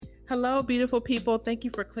Hello, beautiful people. Thank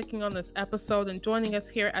you for clicking on this episode and joining us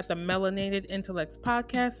here at the Melanated Intellects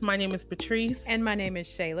podcast. My name is Patrice. And my name is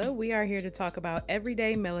Shayla. We are here to talk about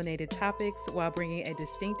everyday melanated topics while bringing a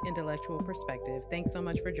distinct intellectual perspective. Thanks so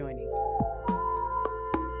much for joining.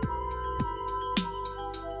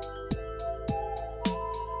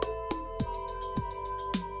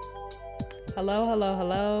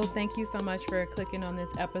 Hello. Thank you so much for clicking on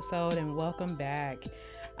this episode and welcome back.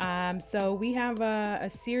 So we have a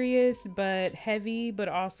serious but heavy but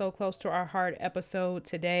also close to our heart episode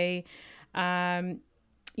today.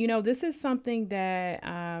 This is something that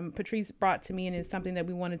Patrice brought to me, and is something that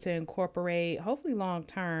we wanted to incorporate, hopefully long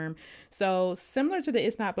term. So similar to the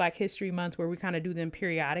It's Not Black History Month, where we kind of do them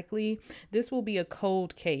periodically, this will be a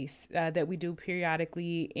cold case that we do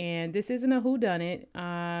periodically. And this isn't a whodunit.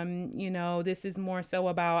 This is more so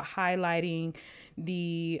about highlighting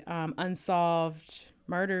the unsolved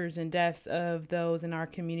murders and deaths of those in our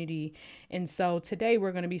community. And so today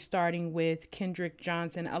we're going to be starting with Kendrick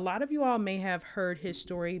Johnson. A lot of you all may have heard his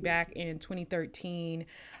story back in 2013.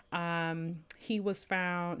 He was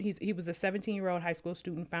found, he was a 17-year-old high school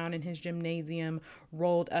student found in his gymnasium,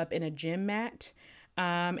 rolled up in a gym mat.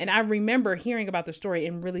 And I remember hearing about the story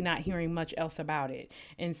and really not hearing much else about it.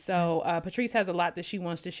 And so Patrice has a lot that she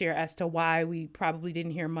wants to share as to why we probably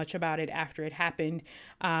didn't hear much about it after it happened.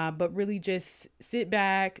 But really just sit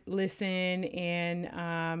back, listen,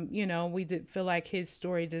 and, we did feel like his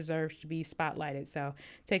story deserves to be spotlighted. So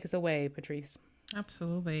take us away, Patrice.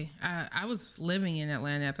 Absolutely. I was living in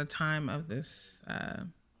Atlanta at the time of this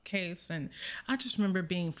case, and I just remember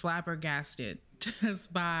being flabbergasted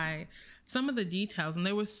just by some of the details. And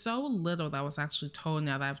there was so little that was actually told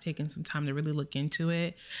now that I've taken some time to really look into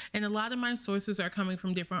it. And a lot of my sources are coming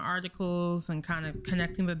from different articles and kind of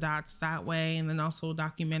connecting the dots that way. And then also a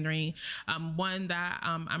documentary. One that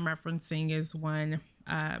I'm referencing is one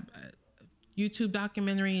YouTube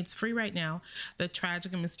documentary. It's free right now. The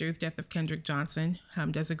Tragic and Mysterious Death of Kendrick Johnson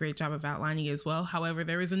does a great job of outlining it as well. However,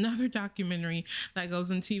 there is another documentary that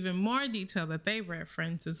goes into even more detail that they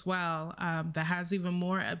reference as well, that has even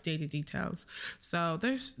more updated details. So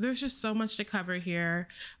there's just so much to cover here.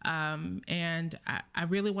 And I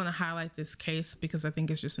really want to highlight this case because I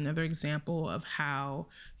think it's just another example of how,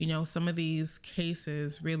 some of these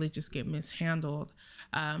cases really just get mishandled.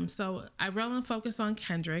 So I really want to focus on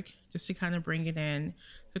Kendrick just to kind of bring it in.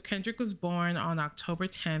 So Kendrick was born on October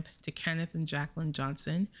 10th to Kenneth and Jacqueline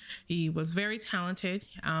Johnson. He was very talented.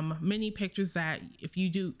 Many pictures that, if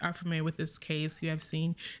you are familiar with this case, you have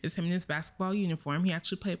seen is him in his basketball uniform. He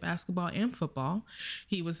actually played basketball and football.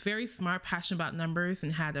 He was very smart, passionate about numbers,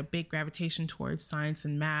 and had a big gravitation towards science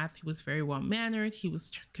and math. He was very well-mannered. He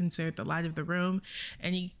was considered the light of the room,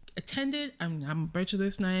 and he attended, I'm butcher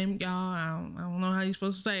this name, y'all. I don't know how you're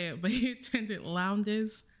supposed to say it, but he attended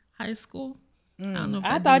Lowndes High School.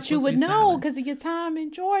 I thought you would know because of your time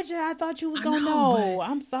in Georgia. I thought you was going to know.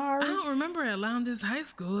 I'm sorry. I don't remember at Lowndes High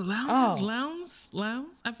School. Lowndes.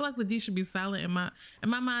 I feel like the D should be silent. In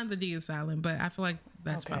my mind, the D is silent, but I feel like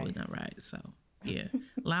that's probably not right. So, yeah.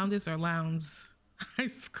 Lowndes or Lowndes High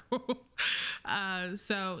School.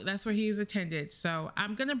 So that's where he's attended. So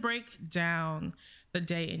I'm going to break down the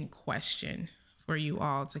day in question for you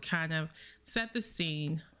all to kind of set the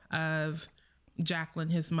scene of Jacqueline,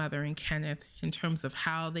 his mother, and Kenneth in terms of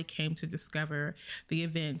how they came to discover the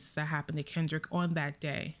events that happened to Kendrick on that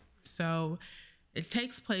day. So it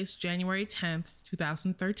takes place January 10th,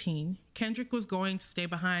 2013. Kendrick was going to stay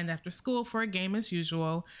behind after school for a game as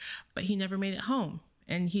usual, but he never made it home,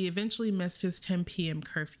 and he eventually missed his 10 p.m.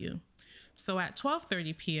 curfew. So at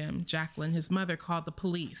 12:30 p.m., Jacqueline, his mother, called the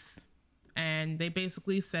police, and they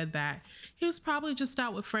basically said that he was probably just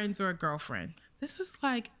out with friends or a girlfriend. This is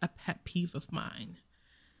like a pet peeve of mine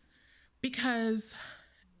because,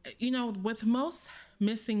 with most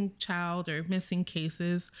missing child or missing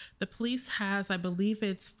cases, the police has, I believe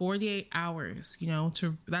it's 48 hours,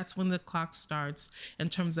 that's when the clock starts in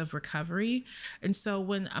terms of recovery. And so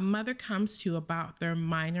when a mother comes to you about their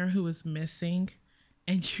minor who is missing,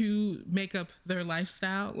 and you make up their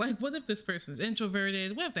lifestyle, like what if this person's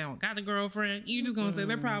introverted? What if they don't got a girlfriend? You're just going to say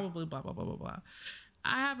they're probably blah, blah, blah, blah, blah.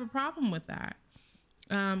 I have a problem with that.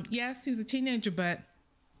 Yes, he's a teenager, but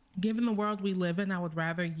given the world we live in, I would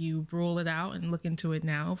rather you rule it out and look into it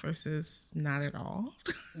now versus not at all.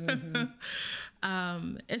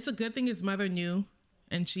 Mm-hmm. It's a good thing his mother knew,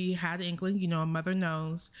 and she had inkling, a mother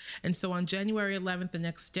knows. And so on January 11th, the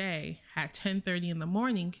next day at 10:30 in the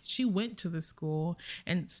morning, she went to the school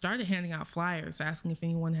and started handing out flyers, asking if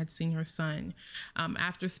anyone had seen her son.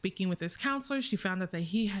 After speaking with his counselor, she found out that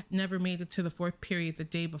he had never made it to the fourth period the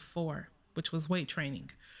day before, which was weight training.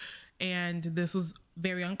 And this was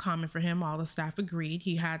very uncommon for him. All the staff agreed.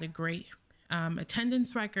 He had a great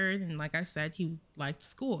attendance record. And like I said, he liked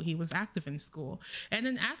school. He was active in school and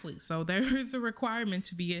an athlete. So there is a requirement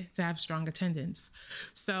to have strong attendance.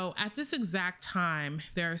 So at this exact time,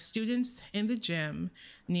 there are students in the gym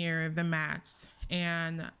near the mats,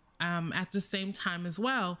 and at the same time as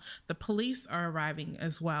well, the police are arriving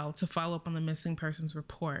as well to follow up on the missing persons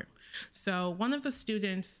report. So one of the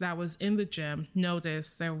students that was in the gym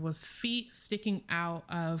noticed there was feet sticking out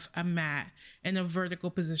of a mat in a vertical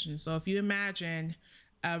position. So if you imagine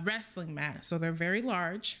a wrestling mat, so they're very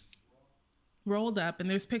large, rolled up, and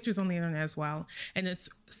there's pictures on the internet as well, and it's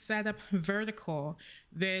set up vertical.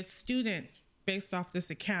 The student, based off this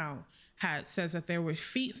account, says that there were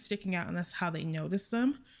feet sticking out, and that's how they noticed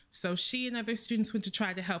them. So she and other students went to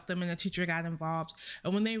try to help them, and the teacher got involved.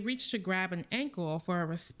 And when they reached to grab an ankle for a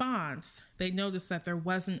response, they noticed that there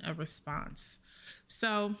wasn't a response.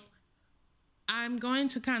 So I'm going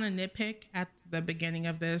to kind of nitpick at the beginning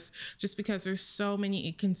of this, just because there's so many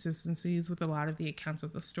inconsistencies with a lot of the accounts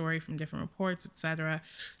of the story from different reports, etc.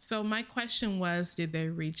 So my question was, did they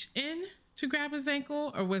reach in to grab his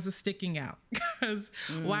ankle, or was it sticking out? Because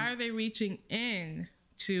why are they reaching in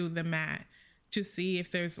to the mat to see if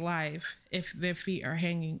there's life if their feet are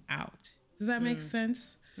hanging out? Does that make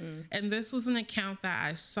sense? And this was an account that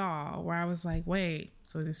I saw where I was like, wait,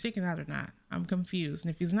 so is he sticking out or not? I'm confused.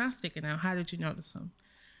 And if he's not sticking out, how did you notice him?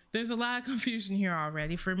 There's a lot of confusion here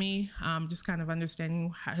already for me, just kind of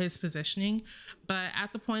understanding his positioning. But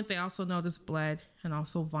at the point, they also noticed blood and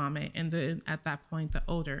also vomit. And at that point, the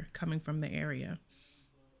odor coming from the area.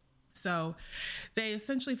 So they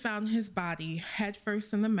essentially found his body head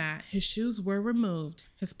first in the mat. His shoes were removed.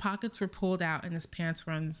 His pockets were pulled out and his pants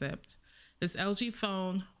were unzipped. His LG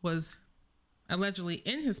phone was allegedly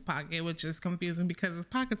in his pocket, which is confusing because his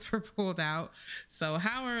pockets were pulled out. So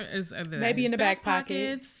how are maybe in the back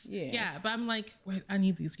pockets? Yeah, but I'm like, wait, I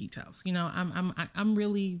need these details. You know, I'm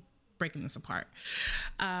really breaking this apart.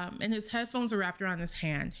 And his headphones were wrapped around his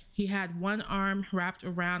hand. He had one arm wrapped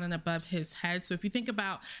around and above his head. So if you think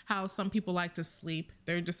about how some people like to sleep,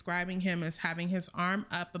 they're describing him as having his arm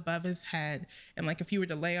up above his head. And like if you were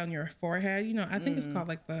to lay on your forehead, you know, I think it's called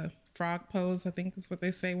like the frog pose, I think is what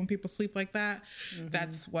they say when people sleep like that.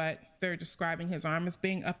 That's what they're describing his arm as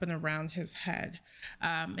being, up and around his head.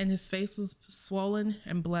 And his face was swollen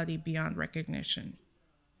and bloody beyond recognition.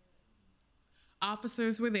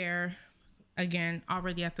 Officers were there again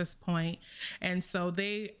already at this point, and so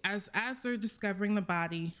they, as they're discovering the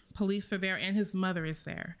body, police are there and his mother is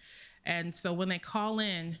there. And so when they call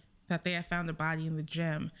in that they have found a body in the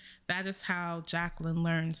gym, that is how Jacqueline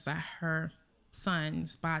learns that her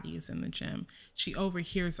son's body is in the gym. She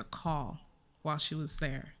overhears a call while she was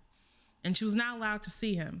there, and she was not allowed to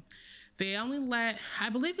see him. They only let, I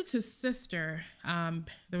believe it's his sister.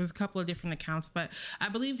 There was a couple of different accounts, but I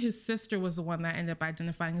believe his sister was the one that ended up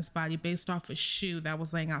identifying his body based off a shoe that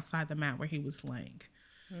was laying outside the mat where he was laying.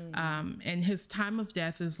 And his time of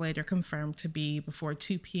death is later confirmed to be before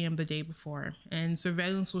 2 p.m. the day before. And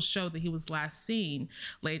surveillance will show that he was last seen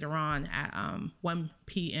later on at 1:09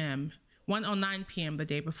 p.m. the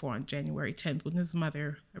day before, on January 10th, when his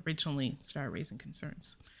mother originally started raising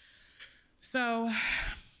concerns. So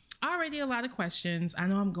already a lot of questions. I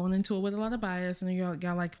know I'm going into it with a lot of bias, and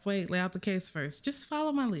y'all like, wait, lay out the case first. Just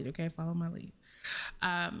follow my lead, okay? Follow my lead.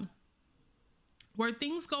 Where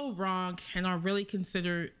things go wrong and are really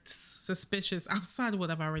considered suspicious outside of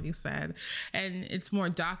what I've already said, and it's more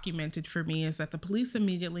documented for me, is that the police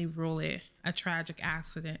immediately rule it a tragic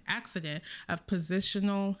accident of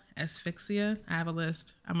positional asphyxia. I have a lisp.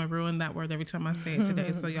 I'm going to ruin that word every time I say it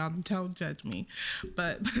today, so y'all don't judge me.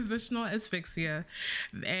 But positional asphyxia,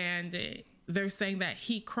 and they're saying that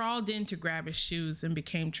he crawled in to grab his shoes and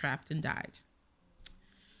became trapped and died.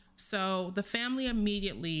 So the family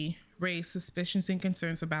immediately raised suspicions and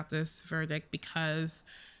concerns about this verdict, because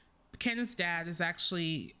Kenneth's dad is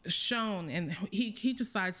actually shown, and he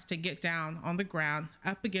decides to get down on the ground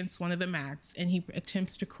up against one of the mats, and he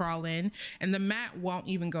attempts to crawl in, and the mat won't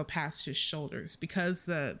even go past his shoulders because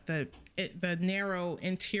the narrow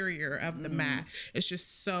interior of the mat is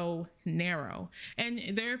just so narrow. And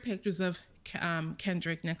there are pictures of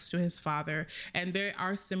Kendrick next to his father, and they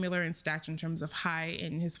are similar in stature in terms of height,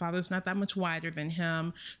 and his father's not that much wider than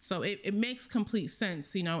him, so it makes complete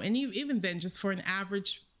sense, you know. And even then, just for an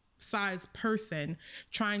average size person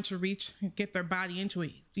trying to get their body into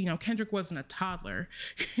it, you know, Kendrick wasn't a toddler,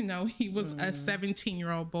 you know, he was a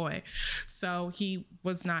 17-year-old boy, so he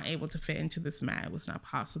was not able to fit into this mat. It was not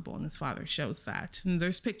possible, and his father shows that, and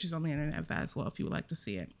there's pictures on the internet of that as well if you would like to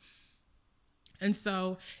see it. And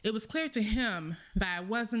so it was clear to him that it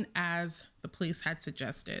wasn't as the police had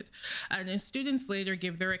suggested. And his students later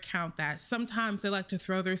give their account that sometimes they like to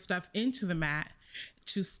throw their stuff into the mat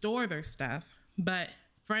to store their stuff. But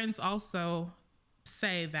friends also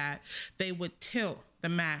say that they would tilt the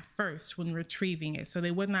mat first when retrieving it. So they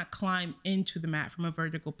would not climb into the mat from a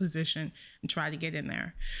vertical position and try to get in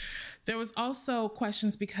there. There was also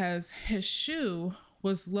questions because his shoe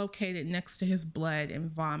was located next to his blood and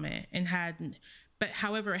vomit and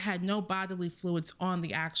however, it had no bodily fluids on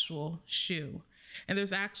the actual shoe. And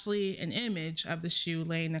there's actually an image of the shoe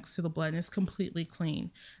laying next to the blood and it's completely clean.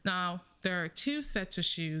 Now, there are 2 sets of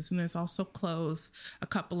shoes and there's also clothes a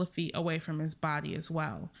couple of feet away from his body as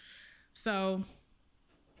well. So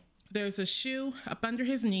there's a shoe up under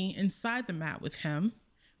his knee inside the mat with him,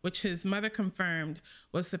 which his mother confirmed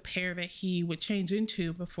was the pair that he would change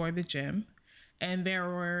into before the gym. And there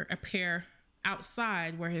were a pair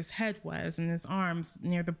outside where his head was and his arms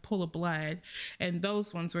near the pool of blood. And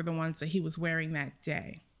those ones were the ones that he was wearing that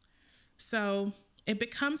day. So it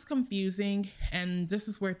becomes confusing. And this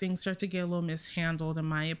is where things start to get a little mishandled, in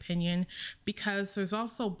my opinion, because there's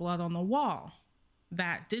also blood on the wall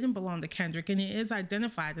that didn't belong to Kendrick and it is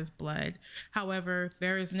identified as blood. However,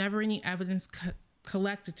 there is never any evidence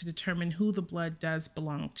collected to determine who the blood does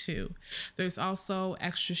belong to. There's also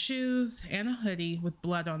extra shoes and a hoodie with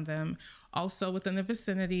blood on them, also within the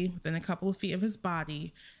vicinity, within a couple of feet of his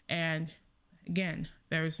body. And again,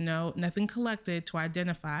 there is nothing collected to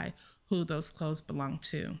identify who those clothes belong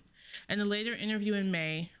to. In a later interview in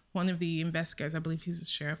May, one of the investigators, I believe he's a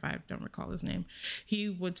sheriff, I don't recall his name, he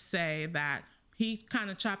would say that he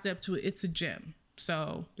kind of chopped up to it's a gym.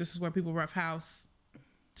 So this is where people roughhouse.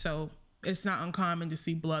 So it's not uncommon to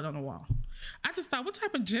see blood on the wall. I just thought, what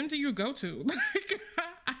type of gym do you go to? Like,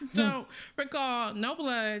 I don't recall no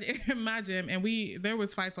blood in my gym, and there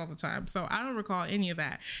was fights all the time. So I don't recall any of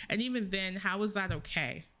that. And even then, how was that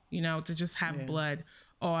okay? To just have blood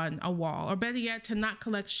on a wall, or better yet, to not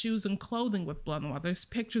collect shoes and clothing with blood on the wall. There's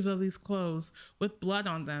pictures of these clothes with blood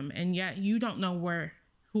on them, and yet you don't know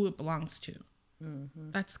who it belongs to.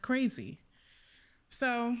 Mm-hmm. That's crazy.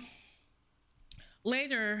 So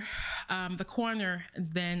later, the coroner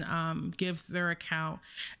then gives their account,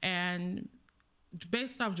 and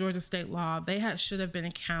based off Georgia state law, they should have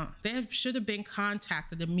been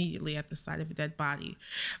contacted immediately at the site of a dead body,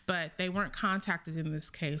 but they weren't contacted in this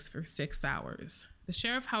case for 6 hours. The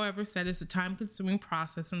sheriff, however, said it's a time-consuming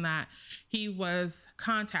process and that he was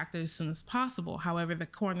contacted as soon as possible. However, the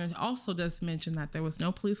coroner also does mention that there was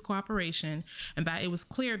no police cooperation and that it was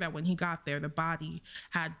clear that when he got there, the body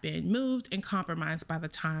had been moved and compromised by the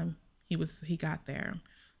time he got there.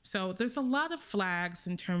 So there's a lot of flags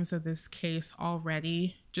in terms of this case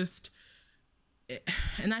already.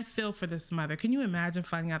 And I feel for this mother. Can you imagine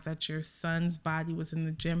finding out that your son's body was in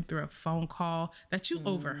the gym through a phone call that you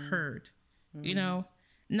overheard?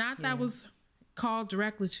 That was called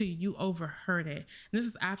directly to you. You overheard it. And this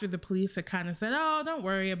is after the police had kind of said, oh, don't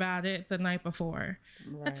worry about it the night before.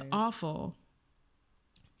 Right. That's awful.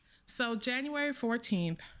 So January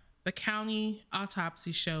 14th, the county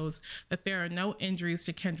autopsy shows that there are no injuries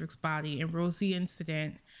to Kendrick's body and rules the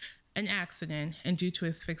incident an accident and due to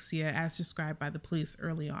asphyxia as described by the police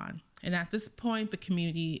early on. And at this point, the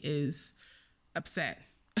community is upset.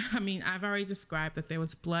 I mean, I've already described that there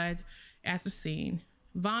was blood at the scene.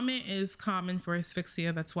 Vomit is common for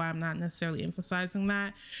asphyxia. That's why I'm not necessarily emphasizing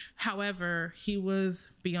that. However, he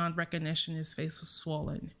was beyond recognition. His face was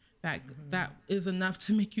swollen. That is enough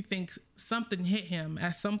to make you think something hit him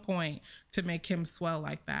at some point to make him swell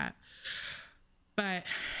like that.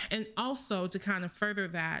 And also to kind of further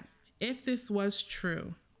that, if this was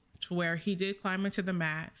true, to where he did climb into the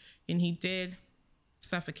mat and he did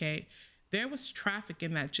suffocate, there was traffic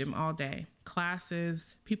in that gym all day.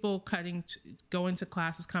 Classes, people going to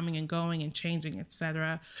classes, coming and going and changing,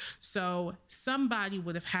 etc. So somebody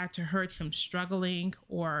would have had to heard him struggling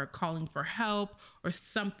or calling for help or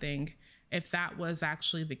something if that was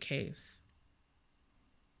actually the case.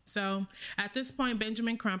 So at this point,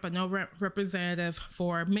 Benjamin Crump, a representative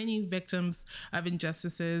for many victims of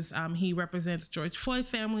injustices, he represents the George Floyd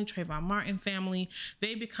family, Trayvon Martin family.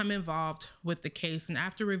 They become involved with the case. And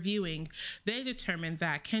after reviewing, they determined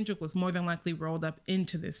that Kendrick was more than likely rolled up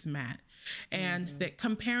into this mat. And that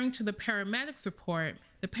comparing to the paramedics report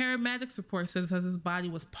says that his body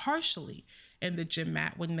was partially in the gym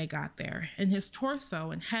mat when they got there, and his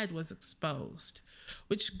torso and head was exposed,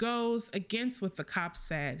 which goes against what the cops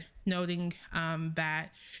said, noting that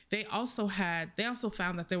they also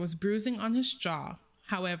found that there was bruising on his jaw.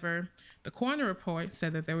 However, the coroner report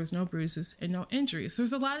said that there was no bruises and no injuries. So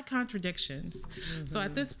there's a lot of contradictions. So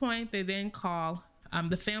at this point, they then call,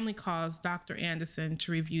 the family calls Dr. Anderson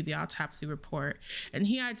to review the autopsy report. And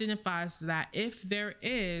he identifies that if there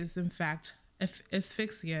is, in fact,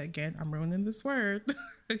 asphyxia, again, I'm ruining this word,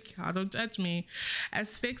 y'all don't judge me,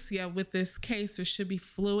 asphyxia with this case, there should be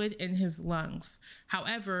fluid in his lungs.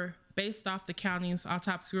 However, based off the county's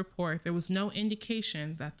autopsy report, there was no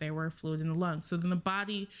indication that there were fluid in the lungs. So then the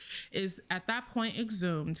body is at that point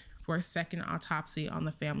exhumed for a second autopsy on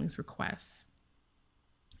the family's request.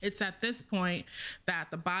 It's at this point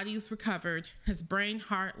that the body is recovered. His brain,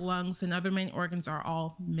 heart, lungs, and other main organs are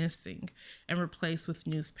all missing and replaced with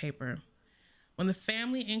newspaper. When the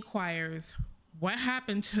family inquires what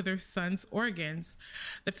happened to their son's organs,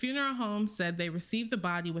 the funeral home said they received the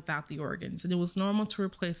body without the organs, and it was normal to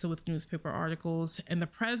replace it with newspaper articles. And the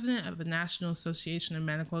president of the National Association of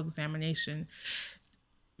Medical Examination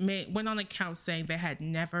went on account saying they had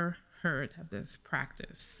never heard of this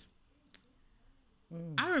practice.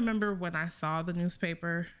 I remember when I saw the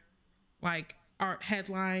newspaper, like our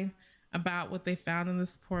headline about what they found in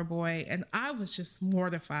this poor boy, and I was just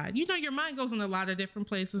mortified. You know, your mind goes in a lot of different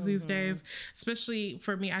places these days, especially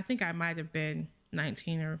for me. I think I might have been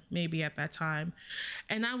 19 or maybe at that time.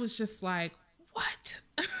 And I was just like, what?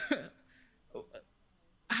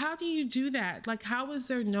 How do you do that? Like, how is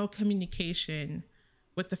there no communication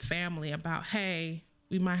with the family about, hey,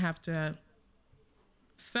 we might have to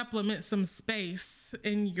supplement some space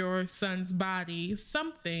in your son's body,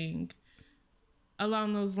 something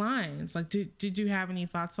along those lines? Like, did you have any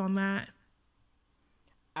thoughts on that?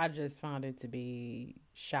 I just found it to be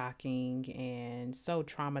shocking and so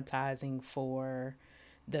traumatizing for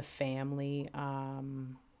the family.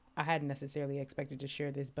 I hadn't necessarily expected to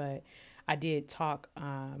share this, but I did talk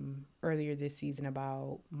earlier this season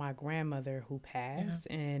about my grandmother who passed.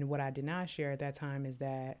 Yeah. And what I did not share at that time is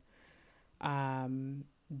that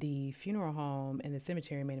the funeral home and the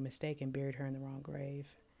cemetery made a mistake and buried her in the wrong grave.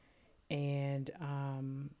 And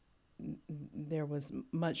there was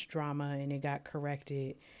much drama and it got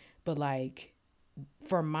corrected. But like,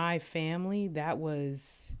 for my family, that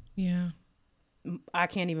was, I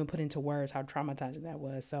can't even put into words how traumatizing that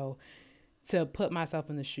was. So to put myself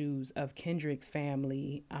in the shoes of Kendrick's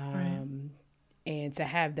family, and to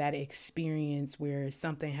have that experience where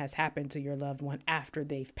something has happened to your loved one after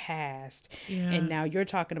they've passed, and now you're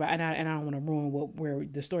talking about, and I don't want to ruin where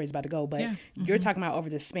the story's about to go, but you're talking about over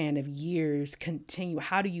the span of years,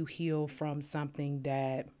 how do you heal from something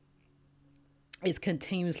that is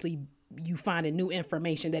continuously, you finding new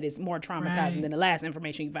information that is more traumatizing than the last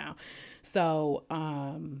information you found? So,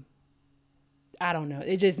 I don't know.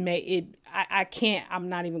 It just made it, I'm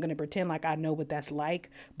not even going to pretend like I know what that's like,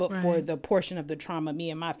 but for the portion of the trauma me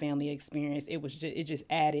and my family experienced, it just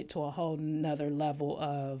added to a whole nother level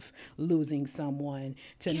of losing someone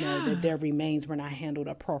to know that their remains were not handled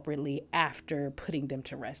appropriately after putting them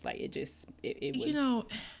to rest. Like it was, you know,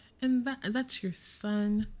 and that's your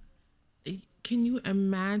son. Can you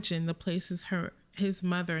imagine the places his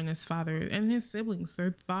mother and his father and his siblings,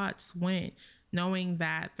 their thoughts went, knowing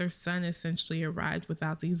that their son essentially arrived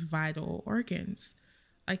without these vital organs?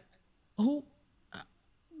 Like,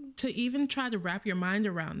 to even try to wrap your mind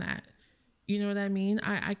around that, you know what I mean?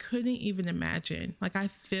 I couldn't even imagine. Like, I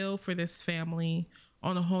feel for this family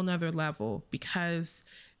on a whole nother level, because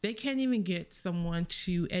they can't even get someone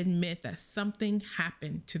to admit that something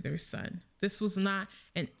happened to their son. This was not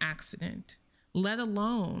an accident, let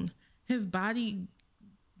alone his body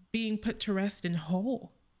being put to rest in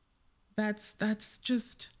whole. That's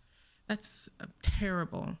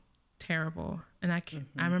terrible. And I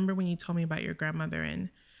remember when you told me about your grandmother, and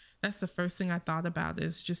that's the first thing I thought about,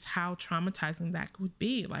 is just how traumatizing that would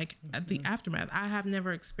be, like the aftermath. I have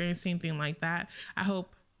never experienced anything like that. I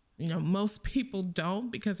hope, most people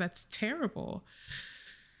don't, because that's terrible.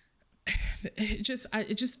 It just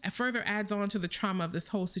further adds on to the trauma of this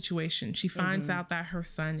whole situation. She finds out that her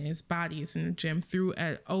son's body is in the gym through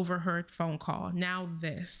an overheard phone call. Now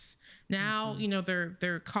they're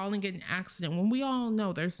calling it an accident, when we all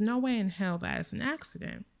know there's no way in hell that is an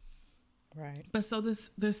accident. Right. But so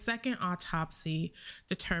the second autopsy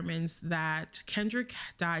determines that Kendrick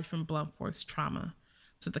died from blunt force trauma.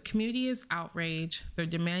 So the community is outraged. They're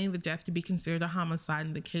demanding the death to be considered a homicide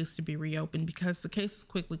and the case to be reopened, because the case was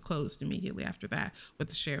quickly closed immediately after that with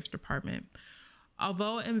the sheriff's department.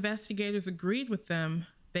 Although investigators agreed with them,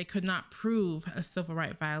 they could not prove a civil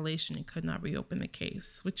rights violation and could not reopen the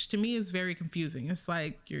case, which to me is very confusing. It's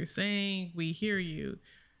like, you're saying we hear you,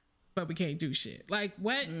 but we can't do shit. Like,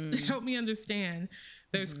 what? Help me understand.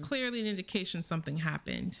 There's clearly an indication something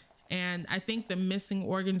happened. And I think the missing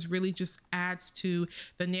organs really just adds to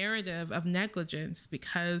the narrative of negligence,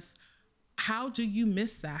 because how do you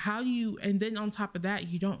miss that? How do you, and then on top of that,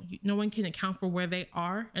 no one can account for where they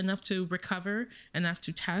are enough to recover, enough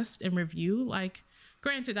to test and review. Like,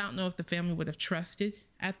 granted, I don't know if the family would have trusted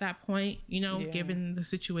at that point, given the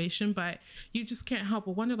situation, but you just can't help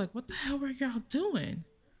but wonder, like, what the hell were y'all doing?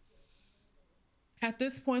 At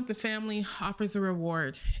this point, the family offers a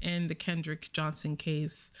reward in the Kendrick Johnson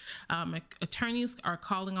case. Attorneys are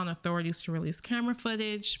calling on authorities to release camera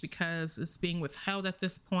footage because it's being withheld at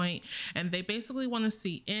this point, and they basically want to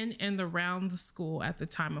see in and around the school at the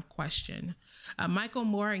time of question. Michael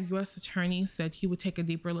Moore, a U.S. attorney, said he would take a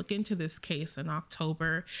deeper look into this case in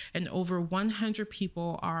October, and over 100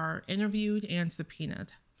 people are interviewed and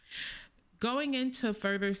subpoenaed. Going into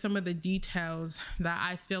further some of the details that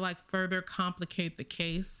I feel like further complicate the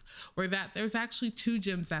case were that there's actually 2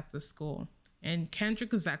 gyms at the school, and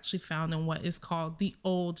Kendrick is actually found in what is called the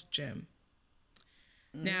old gym.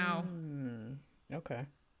 Now, okay.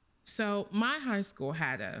 So my high school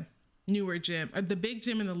had a newer gym, or the big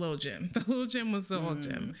gym and the little gym. The little gym was the old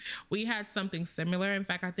gym. We had something similar. In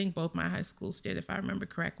fact, I think both my high schools did, if I remember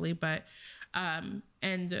correctly. But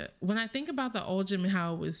when I think about the old gym and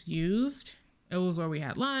how it was used, it was where we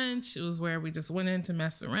had lunch. It was where we just went in to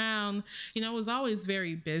mess around. It was always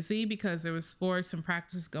very busy because there was sports and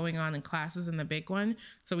practice going on in classes in the big one.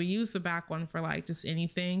 So we used the back one for like just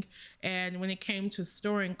anything. And when it came to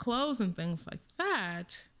storing clothes and things like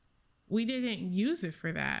that, we didn't use it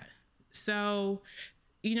for that. So,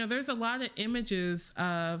 there's a lot of images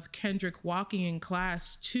of Kendrick walking in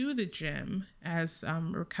class to the gym as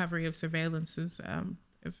recovery of surveillance is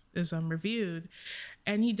reviewed.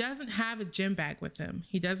 And he doesn't have a gym bag with him.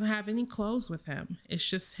 He doesn't have any clothes with him. It's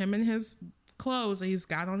just him and his clothes that he's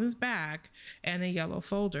got on his back and a yellow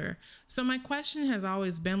folder. So my question has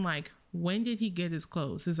always been like, when did he get his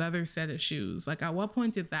clothes, his other set of shoes? Like, at what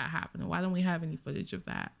point did that happen? Why don't we have any footage of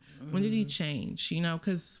that? When did he change?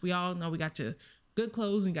 Because we all know we got your good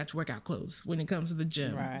clothes and you got your workout clothes when it comes to the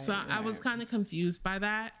gym. I was kind of confused by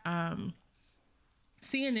that.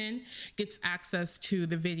 CNN gets access to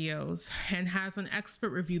the videos and has an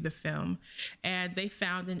expert review the film, and they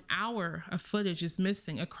found an hour of footage is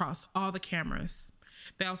missing across all the cameras.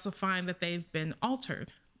 They also find that they've been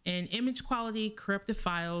altered in image quality, corrupted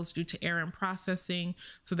files due to error in processing,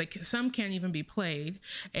 so some can't even be played,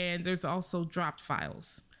 and there's also dropped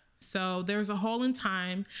files. So there's a hole in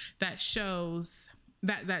time that shows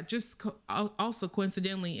that just also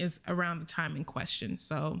coincidentally is around the time in question.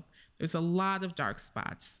 So there's a lot of dark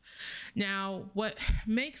spots. Now, what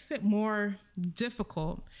makes it more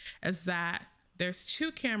difficult is that there's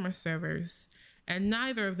 2 camera servers and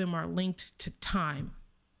neither of them are linked to time.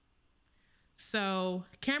 So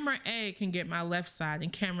camera A can get my left side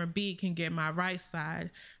and camera B can get my right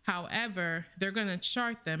side. However, they're going to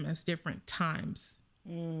chart them as different times.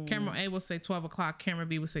 Camera A will say 12 o'clock, camera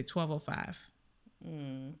B will say 12:05.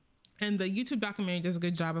 And the YouTube documentary does a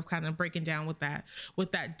good job of kind of breaking down what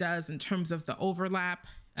that does in terms of the overlap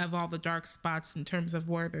of all the dark spots in terms of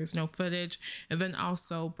where there's no footage, and then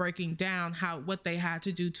also breaking down what they had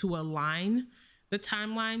to do to align the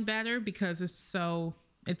timeline better, because it's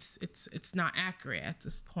not accurate at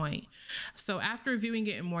this point. So after reviewing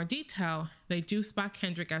it in more detail, they do spot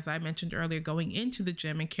Kendrick, as I mentioned earlier, going into the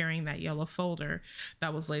gym and carrying that yellow folder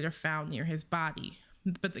that was later found near his body.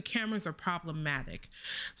 But the cameras are problematic.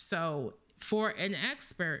 So for an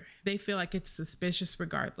expert, they feel like it's suspicious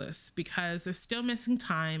regardless, because they're still missing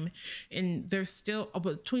time, and there's still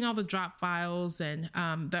between all the drop files and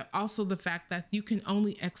also the fact that you can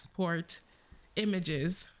only export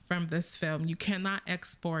images from this film. You cannot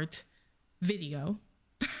export video.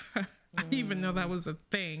 I didn't even know that was a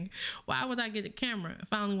thing. Why would I get a camera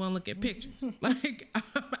if I only want to look at pictures? Like,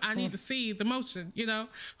 I need to see the motion,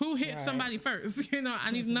 who hit somebody first,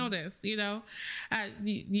 I need to know this, you don't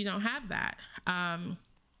have that.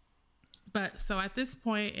 But so at this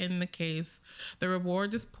point in the case, the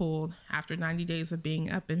reward is pulled after 90 days of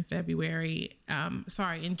being up in January.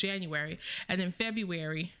 And in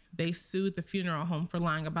February, they sued the funeral home for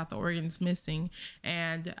lying about the organs missing.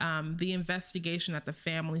 And the investigation that the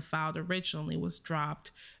family filed originally was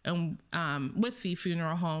dropped with the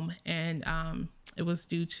funeral home. And it was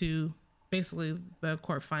due to basically the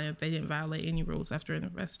court finding that they didn't violate any rules after an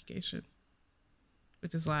investigation,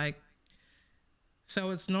 which is like,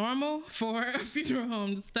 so it's normal for a funeral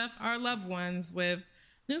home to stuff our loved ones with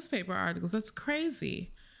newspaper articles. That's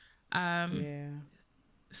crazy.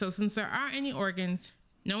 So since there aren't any organs,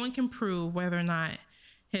 no one can prove whether or not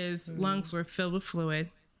his lungs were filled with fluid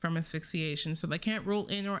from asphyxiation. So they can't rule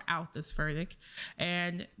in or out this verdict.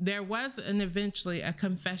 And there was eventually a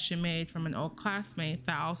confession made from an old classmate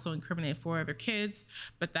that also incriminated 4 other kids,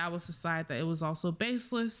 but that was decided that it was also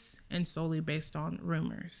baseless and solely based on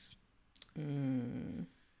rumors.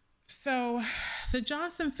 So the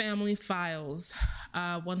Johnson family files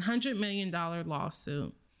a $100 million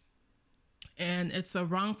lawsuit. And it's a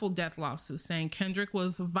wrongful death lawsuit saying Kendrick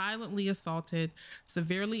was violently assaulted,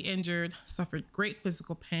 severely injured, suffered great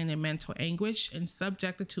physical pain and mental anguish, and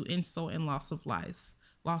subjected to insult and loss of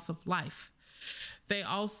life. They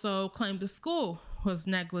also claimed the school was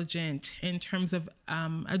negligent in terms of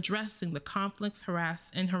addressing the conflicts,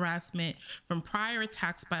 harassment from prior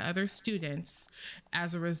attacks by other students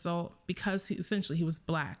as a result, because he was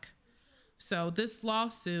Black. So this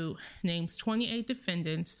lawsuit names 28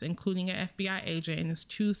 defendants, including an FBI agent and his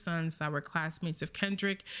 2 sons that were classmates of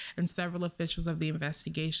Kendrick, and several officials of the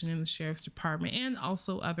investigation in the sheriff's department, and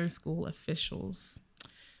also other school officials.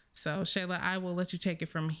 So Shayla, I will let you take it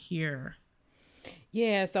from here.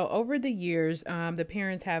 Yeah, so over the years, the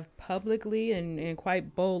parents have publicly and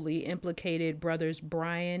quite boldly implicated brothers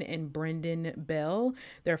Brian and Brendan Bell.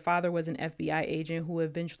 Their father was an FBI agent who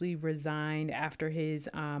eventually resigned after his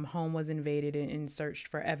home was invaded and searched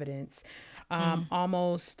for evidence.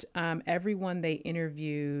 Almost everyone they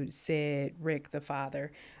interviewed said Rick, the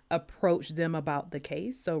father, approached them about the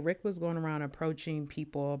case. So Rick was going around approaching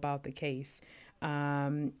people about the case.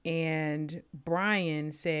 And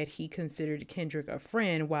Brian said he considered Kendrick a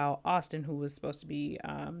friend, while Austin, who was supposed to be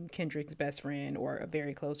Kendrick's best friend or a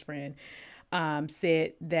very close friend,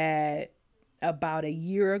 said that about a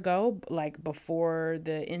year ago, like before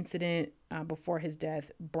the incident, before his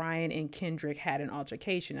death, Brian and Kendrick had an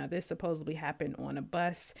altercation. Now, this supposedly happened on a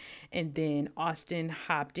bus, and then Austin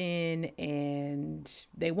hopped in and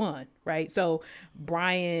they won, right? So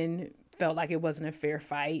Brian felt like it wasn't a fair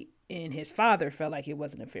fight, and his father felt like it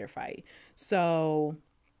wasn't a fair fight. So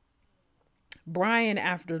Brian,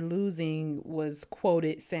 after losing, was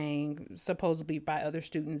quoted saying, supposedly by other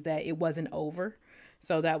students, that it wasn't over.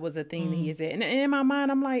 So that was a thing that he said. And in my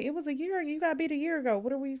mind, I'm like, it was a year. You got beat a year ago.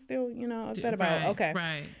 What are we still, upset about? Right, okay.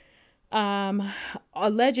 Right.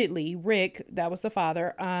 Allegedly, Rick, that was the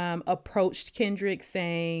father, approached Kendrick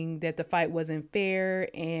saying that the fight wasn't fair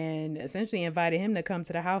and essentially invited him to come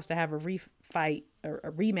to the house to have a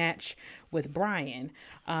rematch with Brian,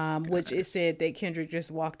 which it said that Kendrick just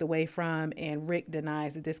walked away from, and Rick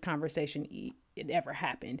denies that this conversation it ever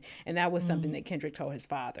happened. And that was something that Kendrick told his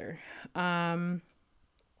father.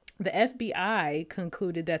 The FBI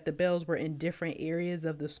concluded that the Bells were in different areas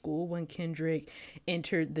of the school when Kendrick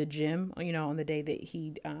entered the gym, on the day that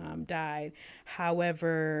he died.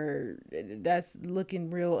 However, that's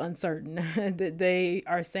looking real uncertain. They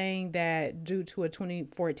are saying that due to a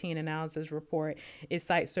 2014 analysis report, it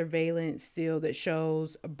cites surveillance still that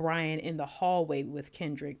shows Brian in the hallway with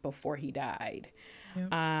Kendrick before he died. Yep.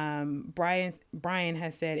 Brian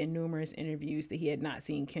has said in numerous interviews that he had not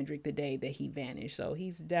seen Kendrick the day that he vanished. So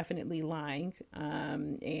he's definitely lying.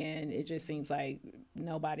 And it just seems like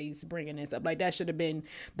nobody's bringing this up. Like, that should have been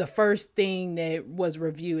the first thing that was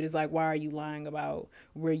reviewed, is like, why are you lying about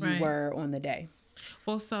where you were on the day?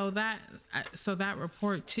 Well, so that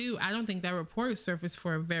report too, I don't think that report surfaced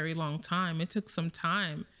for a very long time. It took some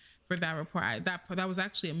time for that report. That was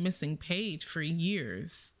actually a missing page for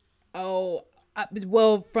years. Oh,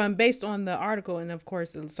 well, based on the article, and of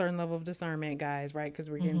course a certain level of discernment, guys, right? Because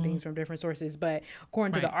we're getting things from different sources. But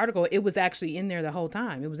according to the article, it was actually in there the whole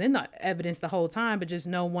time. It was in the evidence the whole time, but just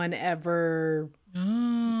no one ever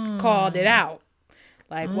called it out.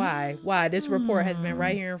 Like, why? This report has been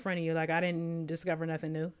right here in front of you. Like, I didn't discover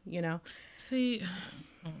nothing new, See.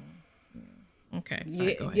 Okay.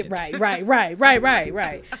 Sorry, go ahead.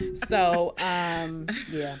 Right. So,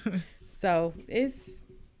 yeah. So it's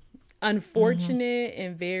unfortunate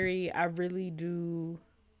and very, I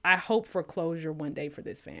hope for closure one day for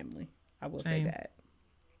this family. I will say that.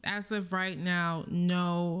 As of right now,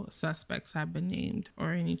 no suspects have been named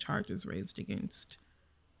or any charges raised against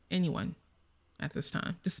anyone at this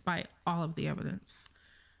time, despite all of the evidence.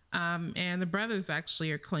 And the brothers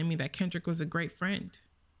actually are claiming that Kendrick was a great friend,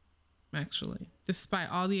 actually,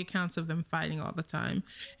 despite all the accounts of them fighting all the time,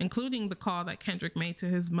 including the call that Kendrick made to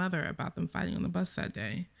his mother about them fighting on the bus that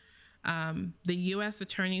day. The U.S.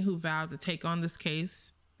 attorney who vowed to take on this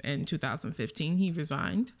case in 2015, he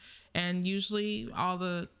resigned, and usually all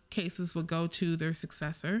the cases would go to their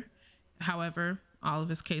successor. However, all of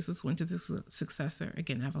his cases went to the successor.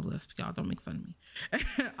 Again, I have a list. Y'all don't make fun of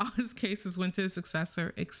me. All his cases went to the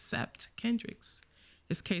successor except Kendrick's.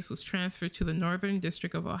 His case was transferred to the Northern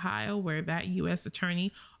District of Ohio, where that U.S.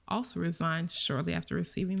 attorney also resigned shortly after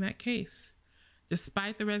receiving that case.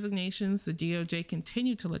 Despite the resignations, the DOJ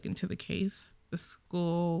continued to look into the case. The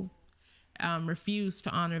school refused to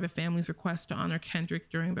honor the family's request to honor Kendrick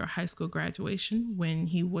during their high school graduation when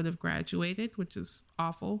he would have graduated, which is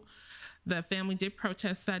awful. The family did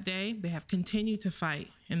protest that day. They have continued to fight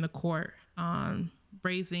in the court on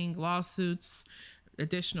raising lawsuits,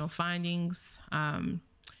 additional findings.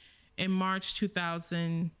 In March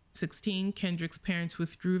 2016, Kendrick's parents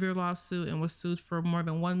withdrew their lawsuit and was sued for more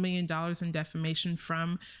than $1 million in defamation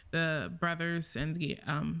from the brothers and the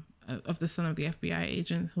of the son of the FBI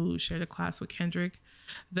agent who shared a class with Kendrick.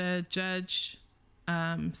 The judge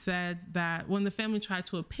said that when the family tried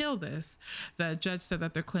to appeal this, the judge said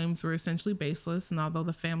that their claims were essentially baseless, and although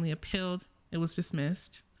the family appealed, it was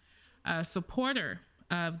dismissed. A supporter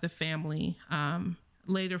of the family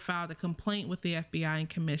later filed a complaint with the FBI and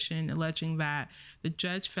commission alleging that the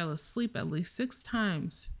judge fell asleep at least 6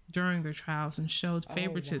 times during their trials and showed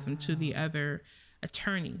favoritism to the other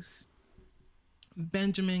attorneys.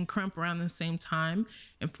 Benjamin Crump, around the same time,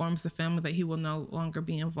 informs the family that he will no longer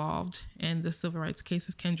be involved in the civil rights case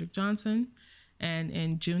of Kendrick Johnson. And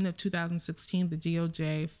in June of 2016, the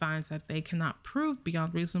DOJ finds that they cannot prove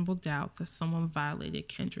beyond reasonable doubt that someone violated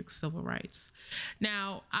Kendrick's civil rights.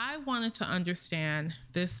 Now, I wanted to understand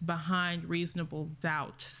this behind reasonable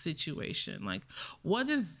doubt situation. Like, what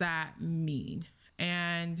does that mean?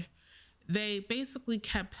 And they basically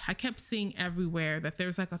I kept seeing everywhere that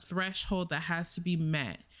there's like a threshold that has to be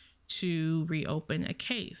met to reopen a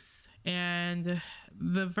case. And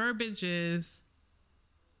the verbiage is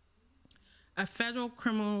a federal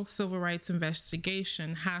criminal civil rights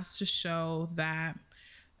investigation has to show that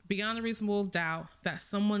beyond a reasonable doubt that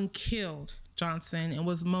someone killed Johnson and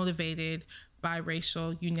was motivated by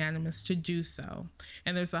racial unanimous to do so.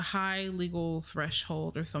 And there's a high legal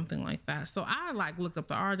threshold or something like that. So I looked up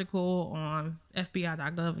the article on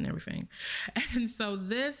FBI.gov and everything. And so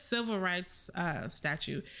this civil rights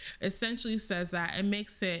statute essentially says that it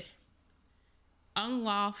makes it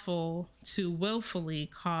unlawful to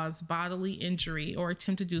willfully cause bodily injury or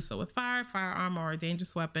attempt to do so with fire, firearm, or a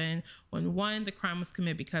dangerous weapon when 1, the crime was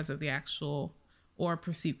committed because of the actual or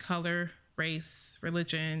perceived color, race,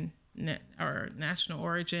 religion, or national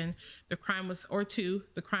origin, the crime was, or 2,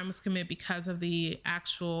 the crime was committed because of the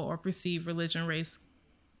actual or perceived religion, race,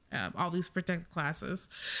 all these protected classes.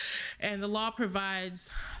 And the law provides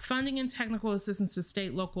funding and technical assistance to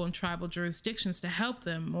state, local, and tribal jurisdictions to help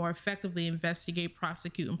them more effectively investigate,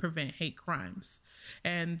 prosecute, and prevent hate crimes.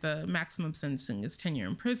 And the maximum sentencing is 10-year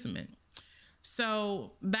imprisonment.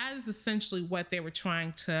 So that is essentially what they were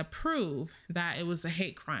trying to prove, that it was a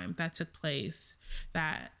hate crime that took place,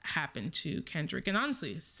 that happened to Kendrick. And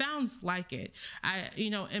honestly, it sounds like it.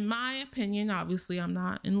 In my opinion, obviously I'm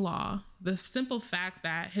not in law, the simple fact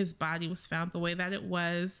that his body was found the way that it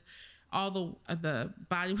was, all the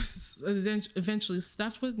body was eventually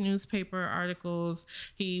stuffed with newspaper articles.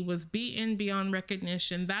 He was beaten beyond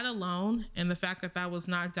recognition. That alone, and the fact that that was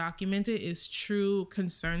not documented, is true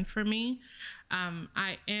concern for me.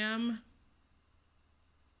 I am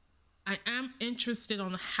interested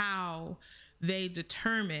on how they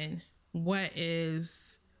determine what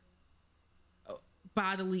is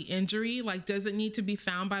bodily injury. Like, does it need to be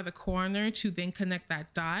found by the coroner to then connect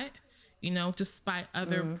that dot? Despite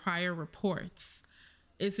other prior reports?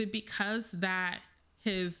 Is it because that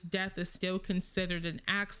his death is still considered an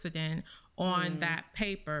accident on that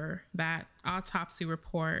paper, that autopsy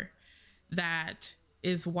report, that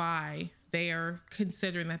is why they are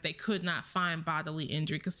considering that they could not find bodily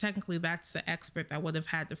injury? Because technically that's the expert that would have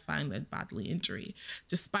had to find the bodily injury,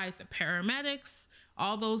 despite the paramedics,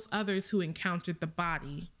 all those others who encountered the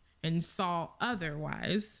body and saw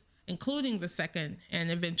otherwise, including the second and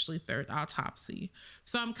eventually third autopsy.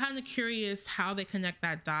 So I'm kind of curious how they connect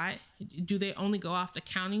that dot. Do they only go off the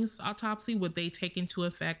county's autopsy? Would they take into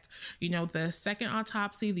effect, the second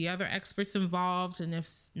autopsy, the other experts involved? And if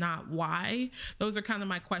not, why? Those are kind of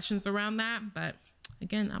my questions around that. But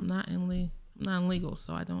again, I'm not in legal,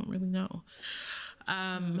 so I don't really know.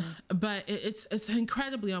 But it's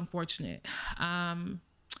incredibly unfortunate.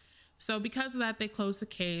 So because of that, they closed the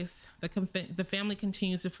case. The family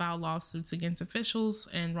continues to file lawsuits against officials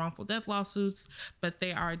and wrongful death lawsuits, but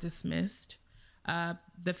they are dismissed.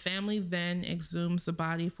 The family then exhumes the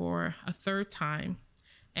body for a 3rd time.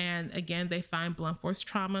 And again, they find blunt force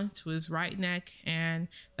trauma to his right neck, and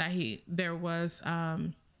that there was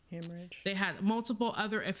Hemorrhage. They had multiple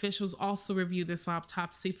other officials also review this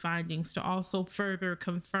autopsy findings to also further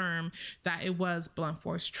confirm that it was blunt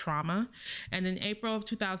force trauma. And in April of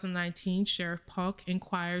 2019, Sheriff Polk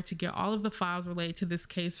inquired to get all of the files related to this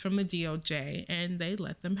case from the DOJ, and they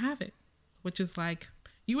let them have it, which is like,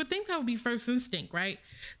 you would think that would be first instinct, right?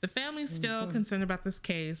 The family's still concerned about this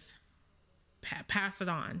case. Pass it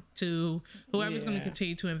on to whoever's going to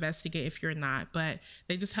continue to investigate if you're not. But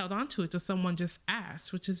they just held on to it till someone just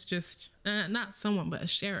asked, which is just not someone, but a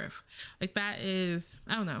sheriff. Like, that is,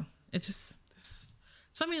 I don't know. It just,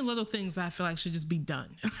 so many little things I feel like should just be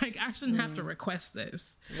done. Like, I shouldn't have to request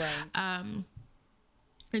this. Right.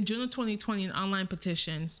 In June of 2020, an online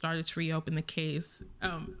petition started to reopen the case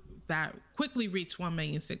that quickly reached 1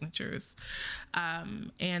 million signatures.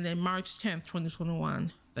 And in March 10th,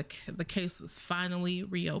 2021, the case was finally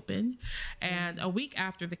reopened. And a week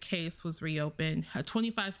after the case was reopened, a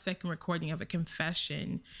 25-second recording of a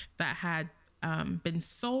confession that had been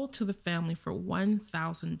sold to the family for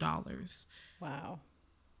 $1,000. Wow.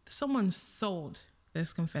 Someone sold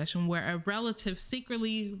this confession where a relative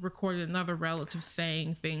secretly recorded another relative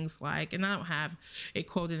saying things like, and I don't have it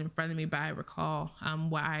quoted in front of me, but I recall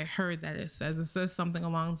what I heard that it says something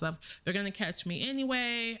along the lines of, they're going to catch me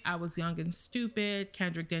anyway. I was young and stupid.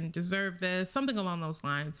 Kendrick didn't deserve this. Something along those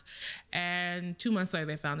lines. And 2 months later,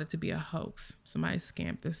 they found it to be a hoax. Somebody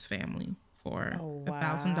scammed this family for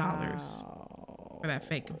 $1,000 for that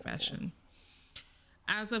fake confession.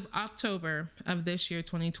 As of October of this year,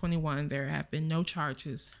 2021, there have been no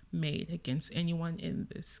charges made against anyone in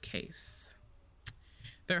this case.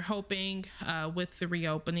 They're hoping with the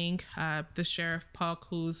reopening, the Sheriff Polk,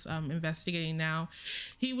 who's investigating now,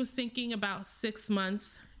 he was thinking about 6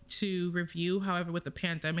 months to review. However, with the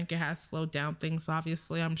pandemic, it has slowed down things,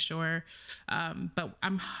 obviously, I'm sure. But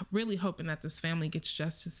I'm really hoping that this family gets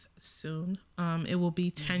justice soon. It will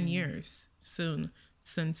be 10 years soon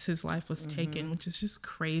since his life was taken, which is just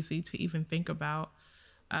crazy to even think about.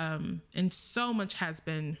 And so much has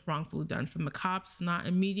been wrongfully done, from the cops not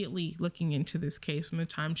immediately looking into this case from the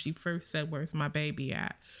time she first said, "Where's my baby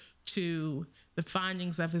at?" to the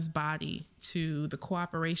findings of his body, to the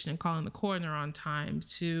cooperation and calling the coroner on time,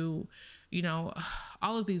 to, you know,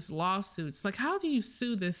 all of these lawsuits. Like, how do you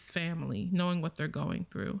sue this family knowing what they're going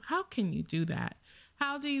through? How can you do that?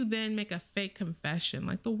 How do you then make a fake confession?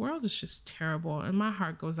 Like, the world is just terrible. And my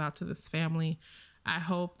heart goes out to this family. I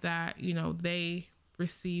hope that, you know, they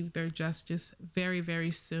receive their justice very, very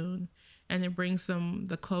soon. And it brings them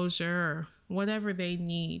the closure or whatever they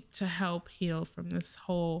need to help heal from this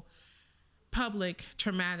whole public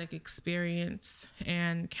traumatic experience.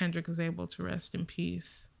 And Kendrick is able to rest in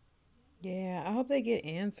peace. Yeah, I hope they get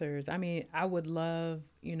answers. I mean, I would love,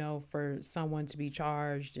 you know, for someone to be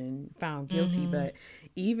charged and found guilty, but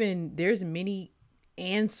even there's many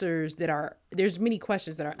questions that are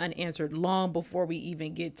unanswered long before we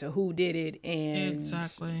even get to who did it and,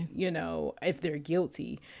 exactly, you know, if they're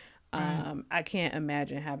guilty. Right. I can't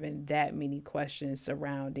imagine having that many questions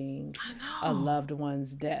surrounding a loved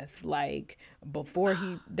one's death. Like, before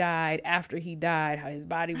he died, after he died, how his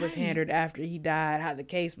body was handled after he died, how the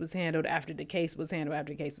case was handled after the case was handled,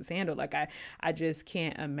 after the case was handled. Like, I just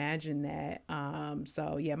can't imagine that.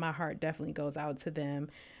 So yeah, my heart definitely goes out to them.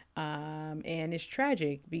 And it's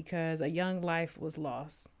tragic because a young life was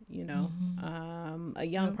lost, you know, a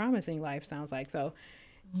young promising life, sounds like. So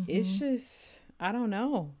it's just, I don't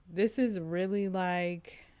know. This is really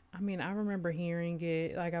like, I mean, I remember hearing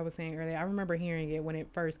it, like I was saying earlier, I remember hearing it when it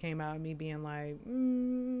first came out and me being like, I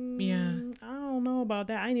don't know about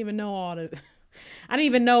that. I didn't even know I didn't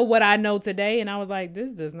even know what I know today. And I was like,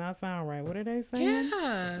 this does not sound right. What are they saying?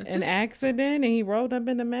 Yeah. An accident and he rolled up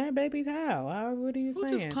in the Mad Baby's house. What are you saying?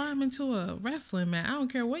 Just climb into a wrestling mat. I don't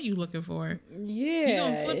care what you looking for. Yeah. You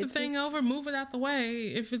gonna flip the thing over, move it out the way.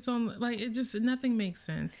 If it's on, like, it just, nothing makes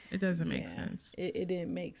sense. It doesn't make sense. It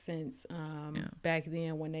didn't make sense back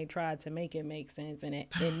then when they tried to make it make sense. And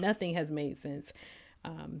nothing has made sense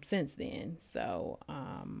since then. So,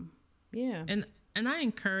 yeah. And I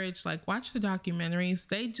encourage, like, watch the documentaries.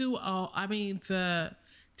 They do the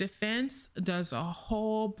defense does a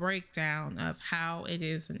whole breakdown of how it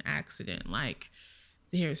is an accident. Like,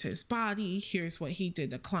 here's his body, here's what he did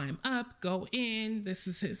to climb up, go in, this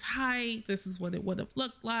is his height, this is what it would have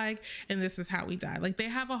looked like, and this is how he died. Like, they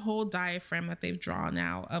have a whole diaphragm that they've drawn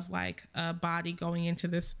out of, like, a body going into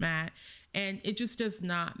this mat, and it just does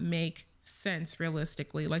not make sense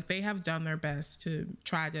realistically. Like, they have done their best to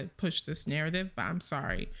try to push this narrative, but I'm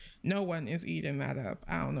sorry, no one is eating that up.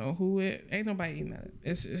 I don't know who ain't nobody eating that.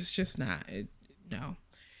 It's just not no.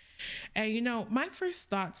 And, you know, my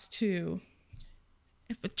first thoughts too,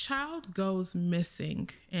 if a child goes missing,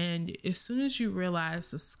 and as soon as you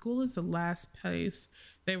realize the school is the last place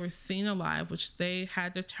they were seen alive, which they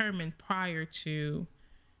had determined prior to,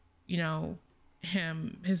 you know,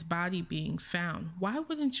 his body being found, why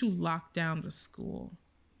wouldn't you lock down the school?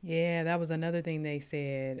 Yeah, that was another thing they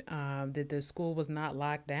said, that the school was not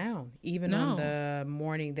locked down, even on No. the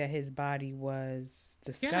morning that his body was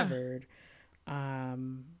Yeah. discovered,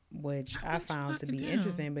 which Why I wouldn't you found lock to it be down?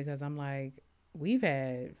 interesting because I'm like, we've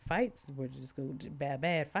had fights where the school,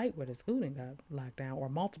 bad fight where the school didn't got locked down, or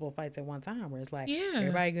multiple fights at one time where it's like, Yeah.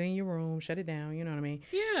 everybody go in your room, shut it down, you know what I mean?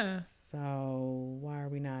 Yeah. So why are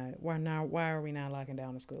we not locking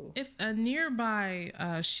down the school? If a nearby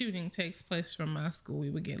shooting takes place from my school, we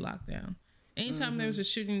would get locked down. Anytime there was a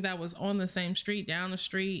shooting that was on the same street, down the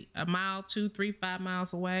street, a mile, 2, 3, 5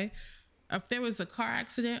 miles away, if there was a car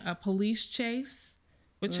accident, a police chase,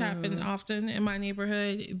 which happened often in my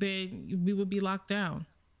neighborhood, then we would be locked down.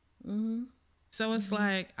 So it's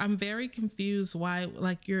like, I'm very confused why,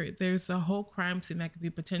 like, there's a whole crime scene that could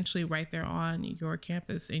be potentially right there on your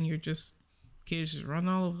campus, and kids just run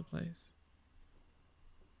all over the place.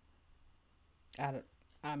 I, don't-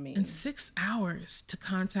 I And mean, 6 hours to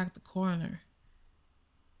contact the coroner.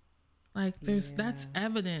 Like, that's yeah.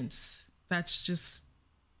 evidence that's just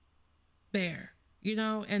there,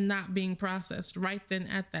 and not being processed right then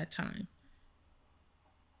at that time.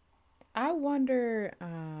 I wonder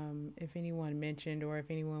if anyone mentioned, or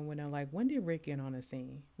if anyone would know, like, when did Rick get on the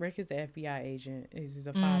scene? Rick is the FBI agent. He's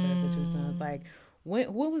the father of the two sons. Like,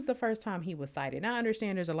 when was the first time he was sighted? Now, I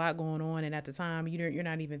understand there's a lot going on, and at the time, you're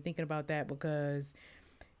not even thinking about that because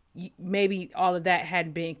maybe all of that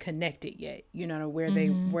hadn't been connected yet. You know,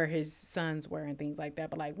 where his sons were and things like that.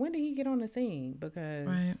 But like, when did he get on the scene? Because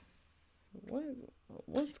Right. what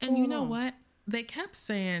what's And going you know on? what? They kept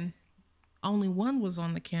saying only one was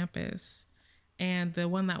on the campus, and the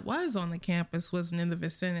one that was on the campus wasn't in the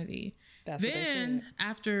vicinity. That's what they Then, said.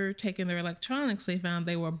 after taking their electronics, they found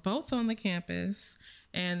they were both on the campus.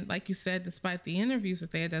 And like you said, despite the interviews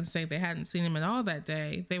that they had done saying they hadn't seen him at all that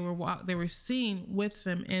day, they were seen with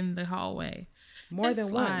them in the hallway. More It's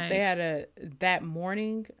than once. They like, had that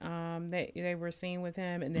morning, they were seen with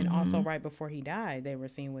him, and then also right before he died, they were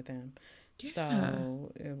seen with him. yeah,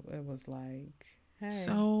 So it was like, hey,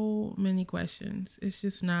 so many questions. It's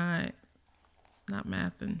just not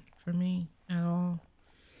mathing for me at all.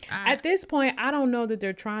 at this point, I don't know that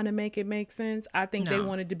they're trying to make it make sense. I think they No,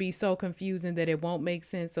 want it to be so confusing that it won't make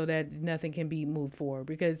sense, so that nothing can be moved forward.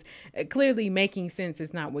 Because clearly, making sense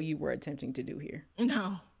is not what you were attempting to do here.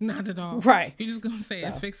 no, not at all. Right. You're just gonna say So.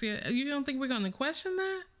 asphyxia. You don't think we're gonna question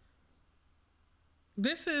that?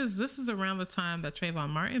 This is around the time that Trayvon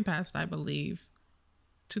Martin passed, I believe,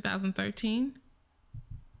 2013.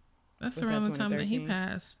 That's Was around that the time that he 2013?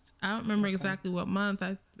 passed. I don't remember Okay. exactly what month.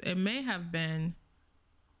 It may have been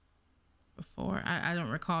before. I don't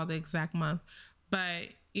recall the exact month. But,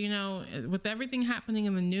 with everything happening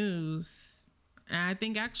in the news, and I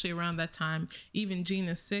think actually around that time, even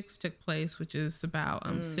Gina 6 took place, which is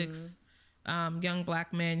about 6 young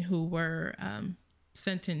black men who were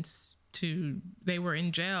sentenced to, they were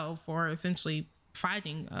in jail for essentially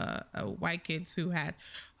fighting white kids who had,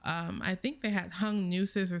 I think they had hung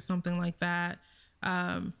nooses or something like that.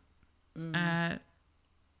 At,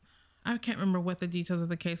 I can't remember what the details of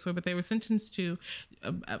the case were, but they were sentenced to,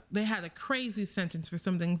 they had a crazy sentence for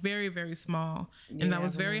something very, very small. And Yeah, that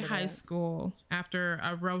was I very remember high that. school after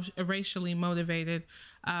a racially motivated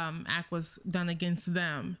act was done against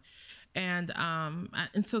them. And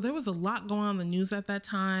so there was a lot going on in the news at that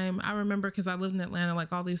time. I remember because I lived in Atlanta,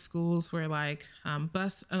 like all these schools were like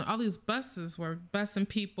all these buses were busing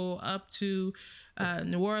people up to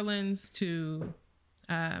New Orleans to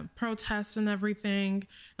protests and everything.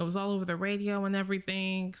 It was all over the radio and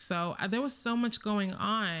everything. So there was so much going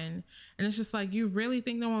on, and it's just like, you really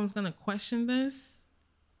think no one was going to question this?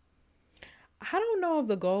 I don't know if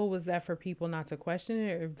the goal was that for people not to question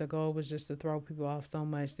it, or if the goal was just to throw people off so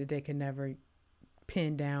much that they could never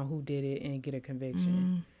pin down who did it and get a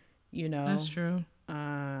conviction. You That's know, true.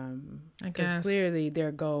 I because guess. clearly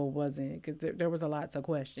their goal wasn't, because there was a lot to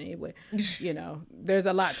question. It would, there's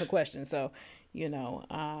a lot to question. So,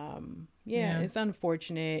 yeah, it's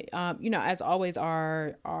unfortunate. As always,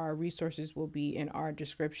 our resources will be in our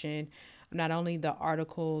description. Not only the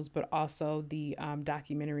articles, but also the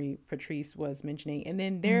documentary Patrice was mentioning. And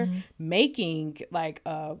then they're making like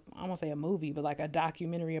I won't say a movie, but like a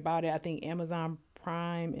documentary about it. I think Amazon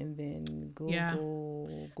Prime and then Google. Yeah.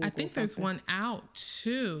 Google I think there's something. one out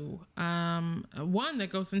too. One that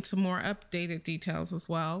goes into more updated details as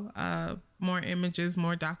well. More images,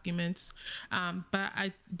 more documents.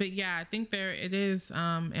 But yeah, I think there it is.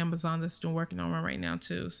 Amazon that's still working on one right now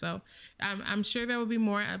too. So I'm sure there will be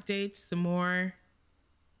more updates the more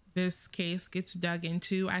this case gets dug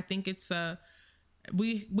into. I think it's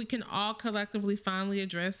we can all collectively finally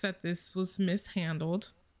address that this was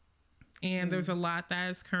mishandled. And there's a lot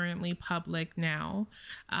that is currently public now.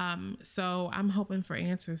 So I'm hoping for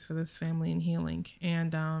answers for this family and healing.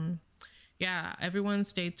 And yeah, everyone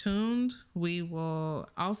stay tuned. We will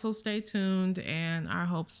also stay tuned, and our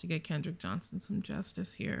hopes to get Kendrick Johnson some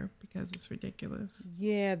justice here because it's ridiculous.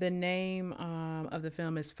 Yeah, the name of the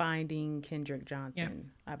film is Finding Kendrick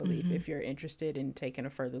Johnson, I believe, if you're interested in taking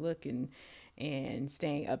a further look and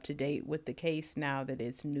staying up to date with the case now that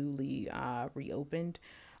it's newly reopened.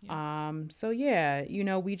 So yeah,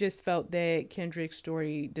 we just felt that Kendrick's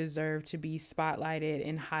story deserved to be spotlighted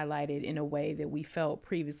and highlighted in a way that we felt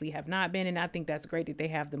previously have not been. And I think that's great that they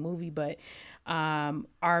have the movie, but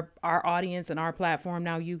our audience and our platform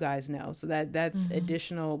now, you guys know, so that's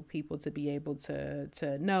additional people to be able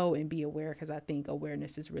to know and be aware, because I think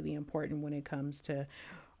awareness is really important when it comes to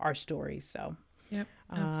our stories. So Yep.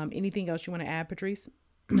 anything else you want to add, Patrice?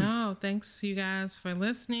 No, thanks you guys for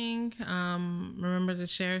listening. Remember to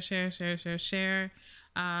share.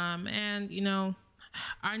 And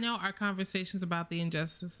I know our conversations about the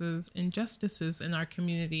injustices in our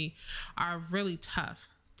community are really tough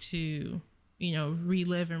to,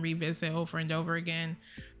 relive and revisit over and over again.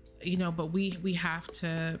 But we have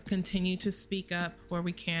to continue to speak up where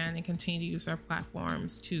we can and continue to use our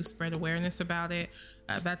platforms to spread awareness about it.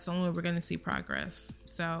 That's the only way we're going to see progress.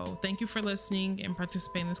 So thank you for listening and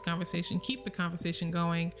participating in this conversation. Keep the conversation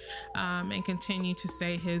going, and continue to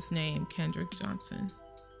say his name, Kendrick Johnson.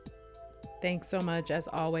 Thanks so much. As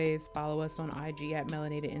always, follow us on IG at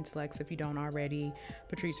Melanated Intellects if you don't already.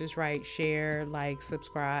 Patrice is right. Share, like,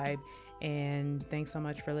 subscribe, and thanks so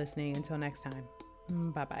much for listening. Until next time.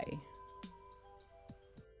 Bye-bye.